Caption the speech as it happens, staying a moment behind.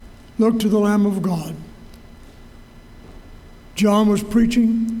look to the Lamb of God. John was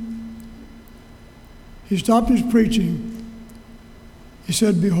preaching. He stopped his preaching. He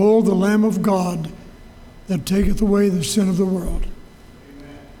said, "Behold the Lamb of God that taketh away the sin of the world."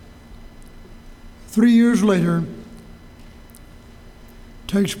 Amen. 3 years later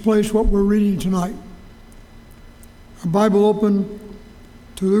takes place what we're reading tonight. Our Bible open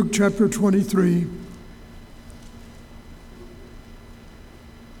to Luke chapter 23.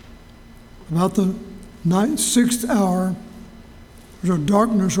 About the 6th hour, there was a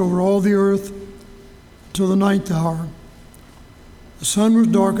darkness over all the earth till the 9th hour. The sun was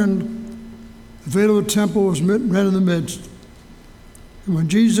darkened, the veil of the temple was rent in the midst. And when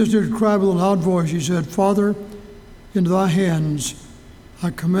Jesus did cry with a loud voice, he said, "Father, into thy hands I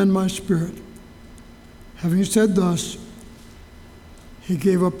commend my spirit." Having said thus, he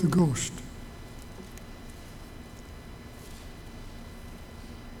gave up the ghost.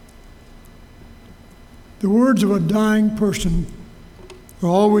 The words of a dying person are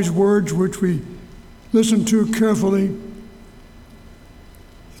always words which we listen to carefully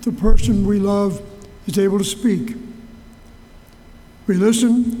if the person we love is able to speak. We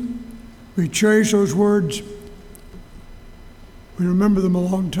listen, we cherish those words, we remember them a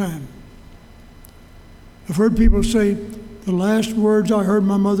long time. I've heard people say, the last words I heard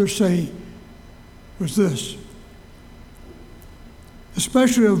my mother say was this.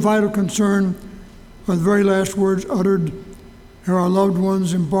 Especially of vital concern are the very last words uttered ere our loved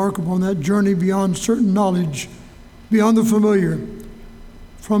ones embark upon that journey beyond certain knowledge, beyond the familiar,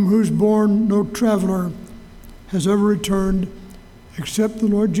 from whose bourne no traveler has ever returned except the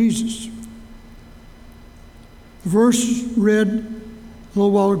Lord Jesus. The verse read a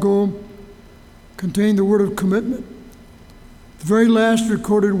little while ago contained the word of commitment, the very last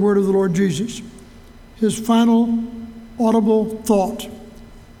recorded word of the Lord Jesus, his final audible thought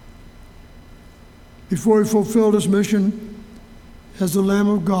before he fulfilled his mission as the Lamb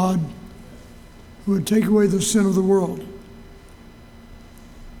of God who would take away the sin of the world.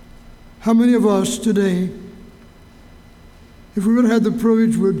 How many of us today, if we would have had the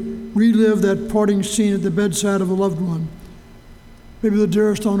privilege, would relive that parting scene at the bedside of a loved one, maybe the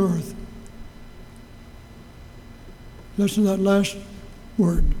dearest on earth? Listen to that last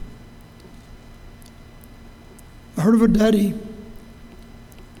word. I heard of a daddy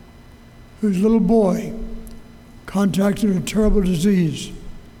whose little boy contracted a terrible disease.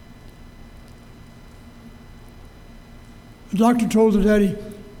 The doctor told the daddy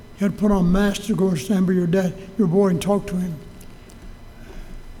he had to put on a mask to go and stand by your boy and talk to him.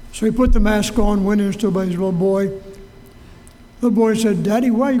 So he put the mask on, went in and stood by his little boy. The little boy said, "Daddy,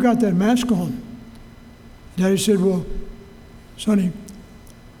 why you got that mask on?" Daddy said, "Well, sonny,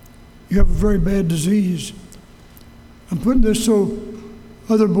 you have a very bad disease. I'm putting this so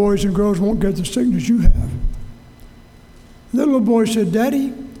other boys and girls won't get the sickness you have." The little boy said,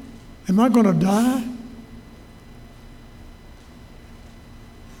 "Daddy, am I going to die?"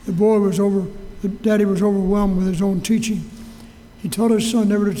 The daddy was overwhelmed with his own teaching. He told his son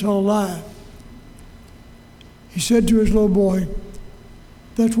never to tell a lie. He said to his little boy,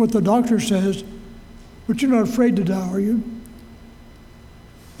 "That's what the doctor says, but you're not afraid to die, are you?"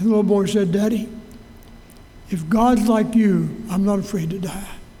 And the little boy said, "Daddy, if God's like you, I'm not afraid to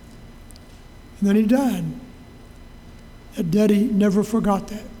die." And then he died. That daddy never forgot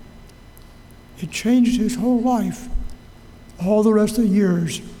that. It changed his whole life, all the rest of the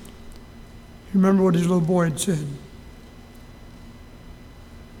years. Remember what his little boy had said.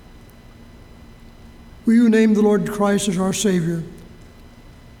 We who name the Lord Christ as our Savior,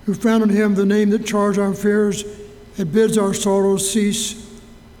 who found in him the name that chars our fears and bids our sorrows cease,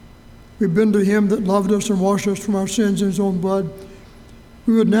 we've been to him that loved us and washed us from our sins in his own blood,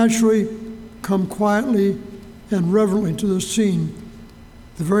 we would naturally come quietly and reverently to the scene,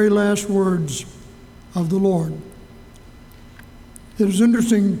 the very last words of the Lord. It is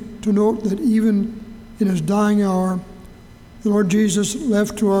interesting to note that even in his dying hour, the Lord Jesus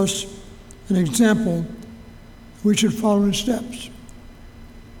left to us an example we should follow in his steps.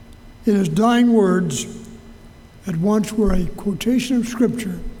 In his dying words, at once were a quotation of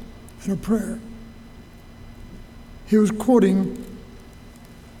Scripture and a prayer. He was quoting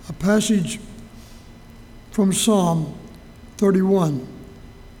a passage from Psalm 31.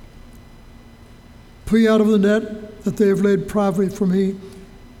 "Flee out of the net that they have laid privately for me,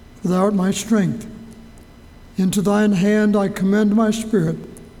 for thou art my strength. Into thine hand I commend my spirit."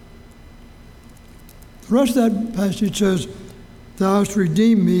 The rest of that passage says, "Thou hast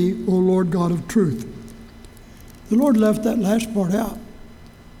redeemed me, O Lord God of truth." The Lord left that last part out.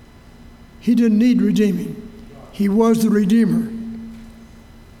 He didn't need redeeming. He was the Redeemer.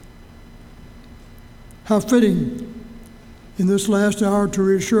 How fitting in this last hour to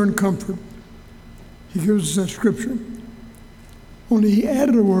reassure and comfort. He gives us that scripture. Only he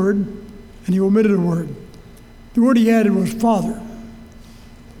added a word and he omitted a word. The word he added was Father.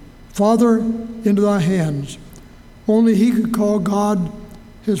 Father, into thy hands. Only he could call God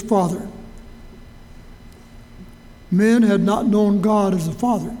his Father. Men had not known God as the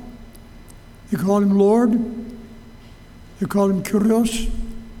Father. They called him Lord. They called him Kyrios.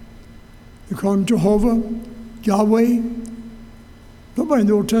 They called him Jehovah, Yahweh. Nobody in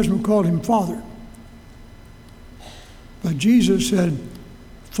the Old Testament called him Father. But Jesus said,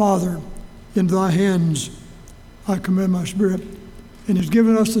 Father, into thy hands I commend my spirit. And he's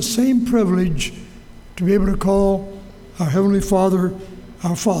given us the same privilege to be able to call our Heavenly Father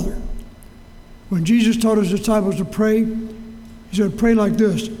our Father. When Jesus taught his disciples to pray, he said, pray like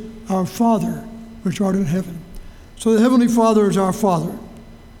this, our Father, which art in heaven. So the Heavenly Father is our Father.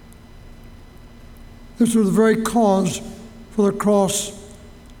 This was the very cause for the cross.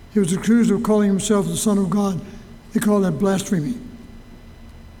 He was accused of calling himself the Son of God. They called that blasphemy.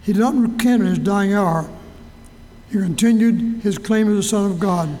 He did not recant in his dying hour. He continued his claim as the Son of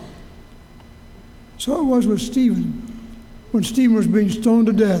God. So it was with Stephen. When Stephen was being stoned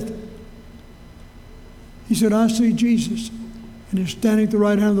to death, he said, I see Jesus, and he's standing at the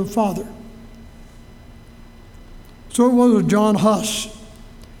right hand of the Father. So it was with John Huss,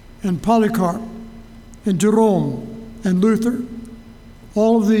 and Polycarp, and Jerome, and Luther.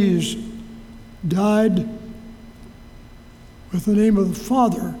 All of these died with the name of the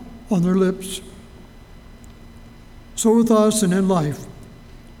Father on their lips. So with us and in life.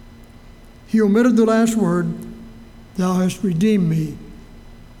 He omitted the last word, thou hast redeemed me,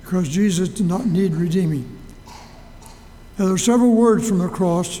 because Jesus did not need redeeming. Now there are several words from the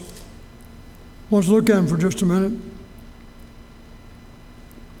cross. Let's look at them for just a minute.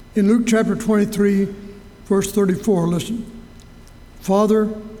 In Luke chapter 23, verse 34, listen. Father,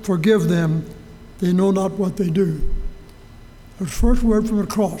 forgive them, they know not what they do. The first word from the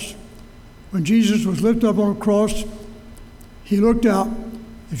cross. When Jesus was lifted up on a cross, he looked out.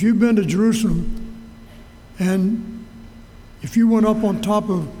 If you've been to Jerusalem, and if you went up on top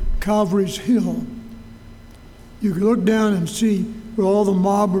of Calvary's hill, you could look down and see where all the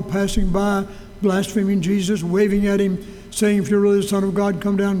mob were passing by, blaspheming Jesus, waving at him, saying, if you're really the Son of God,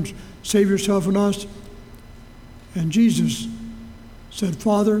 come down and save yourself and us. And Jesus said,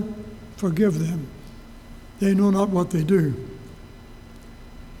 Father, forgive them. They know not what they do.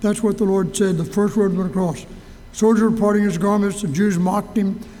 That's what the Lord said, the first word on the cross. Soldiers were parting his garments, the Jews mocked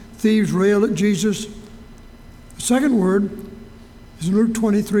him, thieves railed at Jesus. The second word is in Luke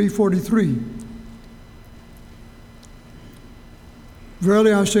 23:43.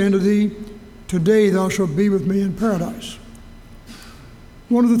 Verily I say unto thee, today thou shalt be with me in paradise.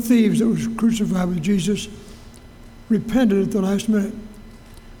 One of the thieves that was crucified with Jesus repented at the last minute.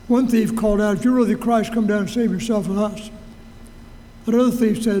 One thief called out, if you're really Christ, come down and save yourself and us. That other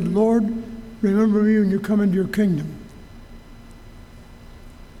thief said, Lord, remember me when you come into your kingdom.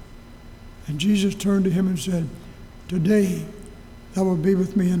 And Jesus turned to him and said, today thou wilt be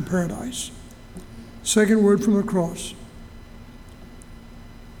with me in paradise. Second word from the cross.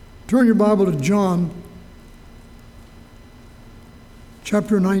 Turn your Bible to John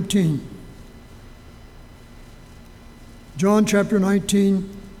chapter 19. John chapter 19,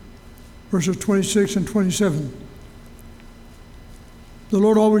 verses 26 and 27. The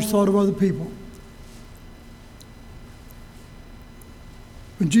Lord always thought of other people.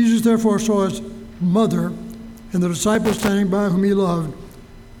 When Jesus therefore saw his mother and the disciple standing by whom he loved,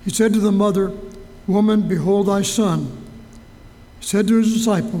 he said to the mother, Woman, behold thy son. He said to his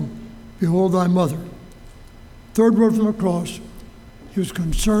disciple, Behold thy mother. Third word from the cross, he was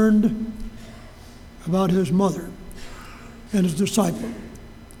concerned about his mother and his disciple.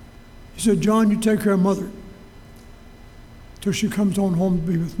 He said, John, you take care of mother till she comes on home to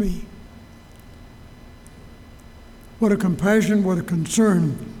be with me. What a compassion, what a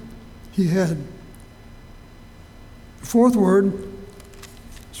concern he had. The fourth word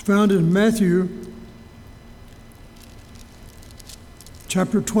is found in Matthew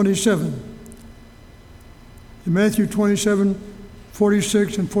chapter 27. In Matthew 27,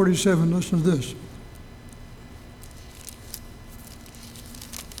 46 and 47, listen to this.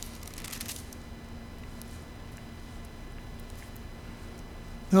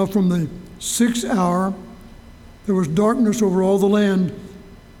 Now from the 6th hour, there was darkness over all the land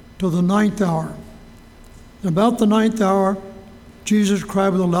till the 9th hour. And about the 9th hour, Jesus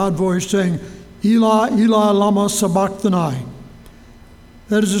cried with a loud voice, saying, Eli, Eli, lama sabachthani.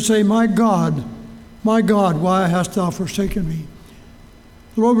 That is to say, my God, why hast thou forsaken me?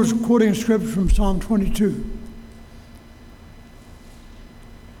 The Lord was quoting a scripture from Psalm 22.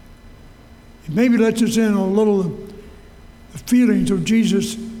 It maybe lets us in on a little of the feelings of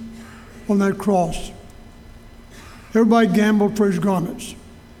Jesus on that cross. Everybody gambled for his garments.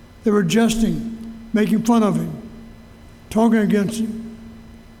 They were jesting, making fun of him, talking against him.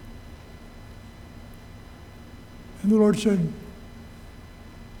 And the Lord said,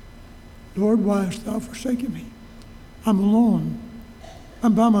 Lord, why hast thou forsaken me? I'm alone.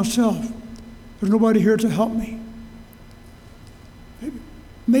 I'm by myself. There's nobody here to help me.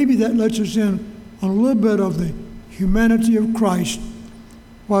 Maybe that lets us in on a little bit of the humanity of Christ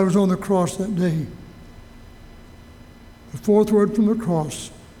while he was on the cross that day. The fourth word from the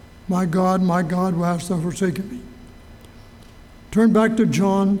cross, my God, why hast thou forsaken me? Turn back to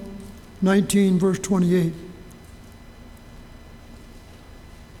John 19, verse 28.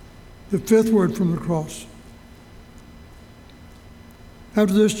 The fifth word from the cross.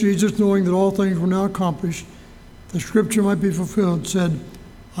 After this, Jesus, knowing that all things were now accomplished, the scripture might be fulfilled, said,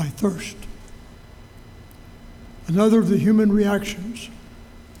 I thirst. Another of the human reactions.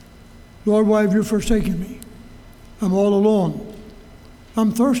 Lord, why have you forsaken me? I'm all alone.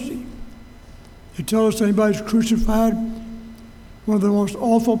 I'm thirsty. They tell us anybody's crucified, one of the most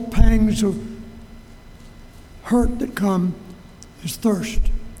awful pangs of hurt that come is thirst.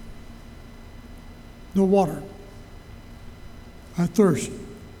 No water. I thirst.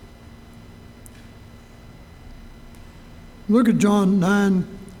 Look at John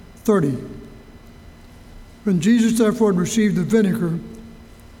 9:30. When Jesus therefore had received the vinegar,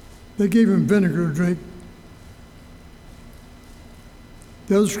 they gave him vinegar to drink.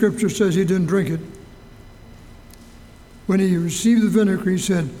 The other scripture says he didn't drink it. When he received the vinegar, he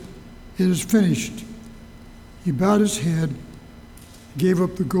said, it is finished. He bowed his head, gave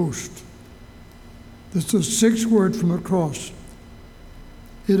up the ghost. That's the sixth word from the cross.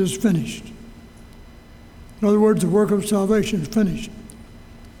 It is finished. In other words, the work of salvation is finished.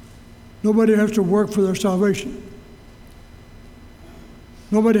 Nobody has to work for their salvation.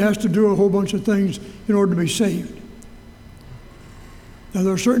 Nobody has to do a whole bunch of things in order to be saved. Now,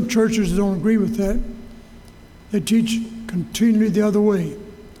 there are certain churches that don't agree with that. They teach continually the other way.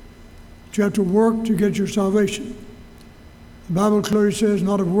 That you have to work to get your salvation. The Bible clearly says,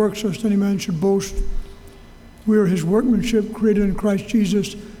 not of works lest any man should boast. We are his workmanship, created in Christ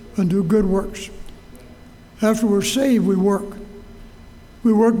Jesus, unto good works. After we're saved, we work.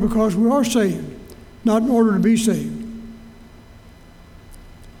 We work because we are saved, not in order to be saved.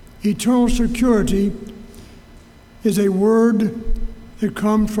 Eternal security is a word that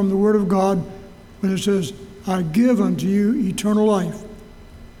comes from the Word of God when it says, I give unto you eternal life.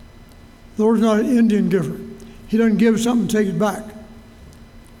 The Lord's not an Indian giver. He doesn't give something and take it back.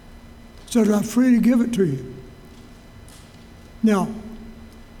 He says, I freely give it to you. Now,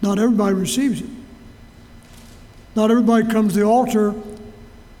 not everybody receives it. Not everybody comes to the altar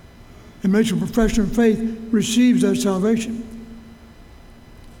and makes a profession of faith, receives that salvation.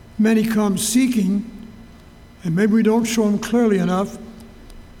 Many come seeking, and maybe we don't show them clearly enough,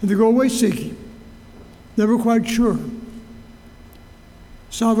 and they go away seeking, never quite sure.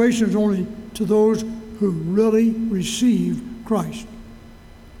 Salvation is only to those who really receive Christ.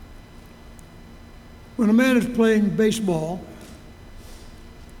 When a man is playing baseball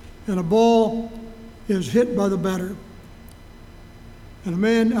and a ball is hit by the batter, and a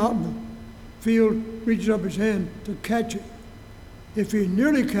man out in the field reaches up his hand to catch it, if he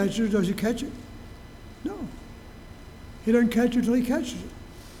nearly catches, does he catch it? No. He doesn't catch it until he catches it.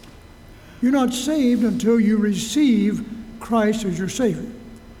 You're not saved until you receive Christ as your Savior.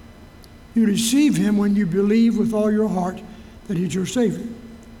 You receive him when you believe with all your heart that he's your Savior.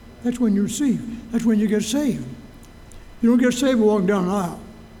 That's when you receive. That's when you get saved. You don't get saved by walking down an aisle.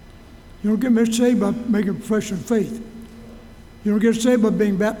 You don't get saved by making a profession of faith. You don't get saved by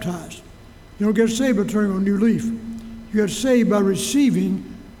being baptized. You don't get saved by turning on a new leaf. You get saved by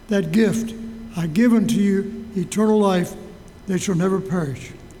receiving that gift. I give unto you eternal life that shall never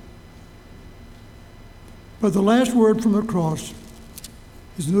perish. But the last word from the cross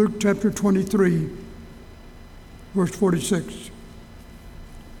is Luke chapter 23, verse 46.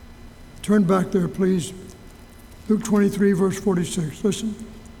 Turn back there, please. Luke 23, verse 46. Listen.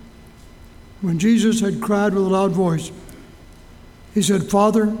 When Jesus had cried with a loud voice, he said,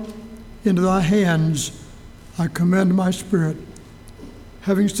 Father, into thy hands I commend my spirit.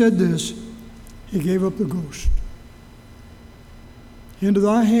 Having said this, he gave up the ghost. Into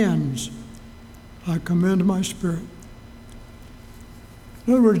thy hands I commend my spirit.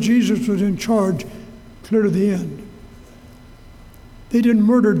 In other words, Jesus was in charge clear to the end. They didn't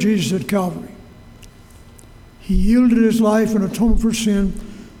murder Jesus at Calvary. He yielded his life in atonement for sin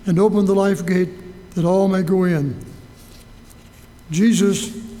and opened the life gate that all may go in.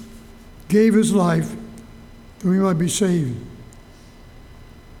 Jesus gave his life that we might be saved.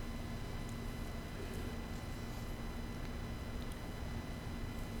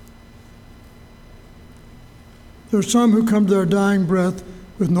 There are some who come to their dying breath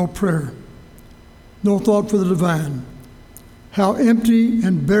with no prayer, no thought for the divine. How empty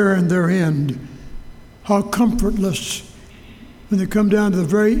and barren their end. How comfortless when they come down to the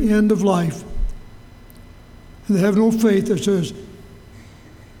very end of life. And they have no faith that says,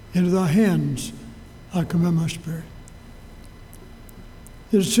 into thy hands I commend my spirit.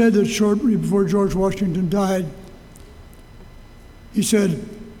 It is said that shortly before George Washington died, he said,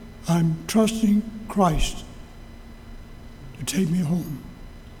 I'm trusting Christ to take me home.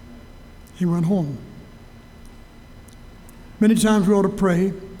 He went home. Many times we ought to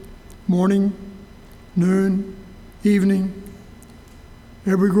pray, morning, noon, evening.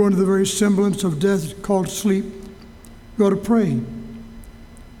 Ere we go into the very semblance of death called sleep, we ought to pray.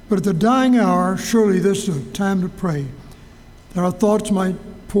 But at the dying hour, surely this is a time to pray, that our thoughts might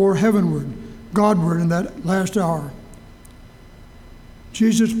pour heavenward, Godward in that last hour.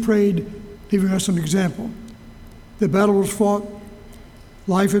 Jesus prayed, leaving us an example. The battle was fought,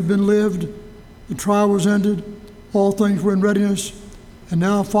 life had been lived, the trial was ended, all things were in readiness, and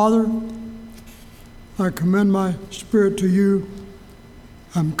now, Father, I commend my spirit to you.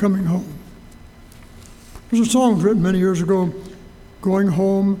 I'm coming home. There's a song written many years ago, going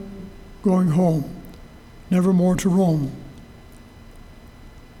home, never more to roam.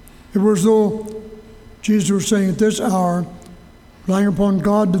 It was as though Jesus was saying at this hour, relying upon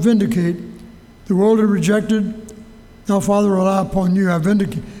God to vindicate, the world had rejected. Now, Father, I rely upon you. I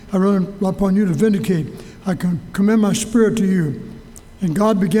rely upon you to vindicate. I can commend my spirit to you. And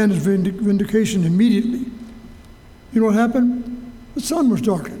God began his vindication immediately. You know what happened? The sun was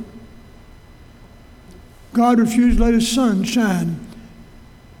darkened. God refused to let his sun shine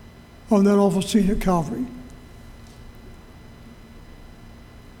on that awful scene at Calvary.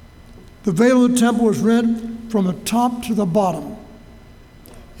 The veil of the temple was rent from the top to the bottom.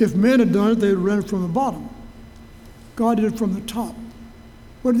 If men had done it, they would have rent it from the bottom. God did it from the top.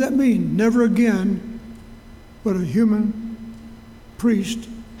 What did that mean? Never again would a human priest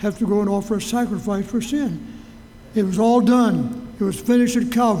have to go and offer a sacrifice for sin. It was all done. It was finished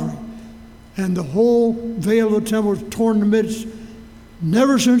at Calvary. And the whole veil of the temple was torn in the midst.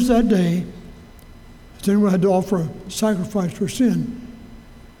 Never since that day has anyone had to offer a sacrifice for sin.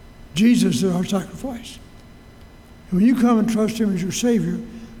 Jesus is our sacrifice. And when you come and trust him as your Savior,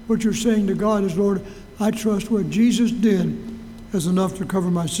 what you're saying to God is, Lord, I trust what Jesus did is enough to cover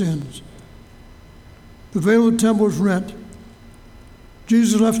my sins. The veil of the temple was rent.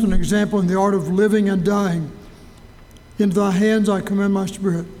 Jesus left an example in the art of living and dying. Into thy hands I commend my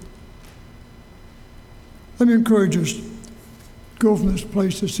spirit. Let me encourage us, go from this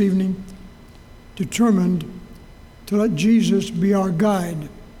place this evening, determined to let Jesus be our guide.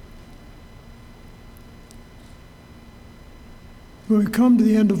 When we come to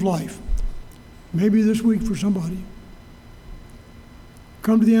the end of life, maybe this week for somebody,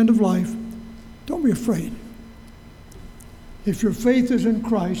 come to the end of life, don't be afraid. If your faith is in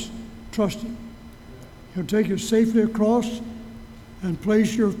Christ, trust him. He'll take you safely across and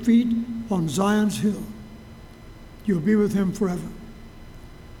place your feet on Zion's hill. You'll be with him forever.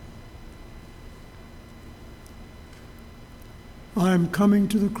 I am coming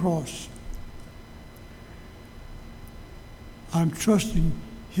to the cross. I'm trusting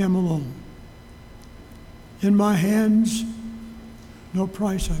him alone. In my hands, no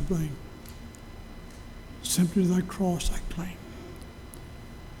price I bring. Simply thy cross I claim.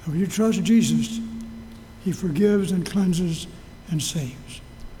 And when you trust Jesus, he forgives and cleanses and saves.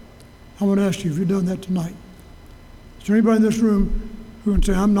 I want to ask you, have you done that tonight? Is there anybody in this room who can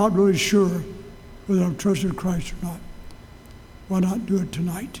say, I'm not really sure whether I've trusted Christ or not? Why not do it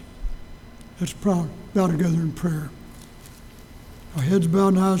tonight? Let's bow together in prayer. Our heads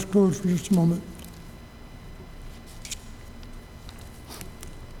bowed and eyes closed for just a moment.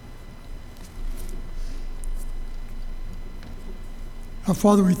 Our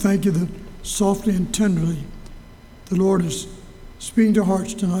Father, we thank you that softly and tenderly the Lord is speaking to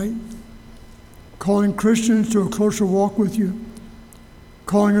hearts tonight, calling Christians to a closer walk with you,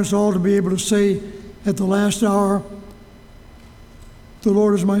 calling us all to be able to say at the last hour, the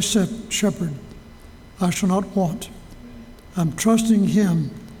Lord is my shepherd, I shall not want. I'm trusting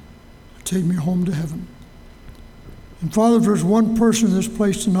him to take me home to heaven. And Father, if there's one person in this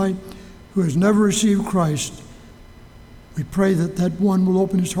place tonight who has never received Christ, we pray that that one will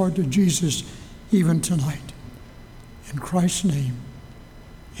open his heart to Jesus even tonight. In Christ's name,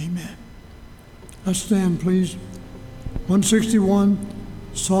 amen. Let's stand, please. 161,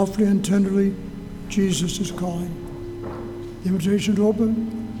 softly and tenderly, Jesus is calling. The invitation is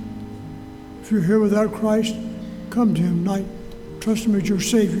open. If you're here without Christ, come to him tonight. Trust him as your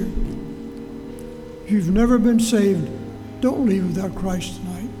Savior. If you've never been saved, don't leave without Christ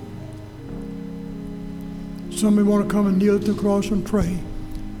tonight. Somebody want to come and kneel at the cross and pray.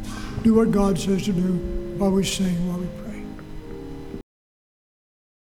 Do what God says to do while we sing, while we pray.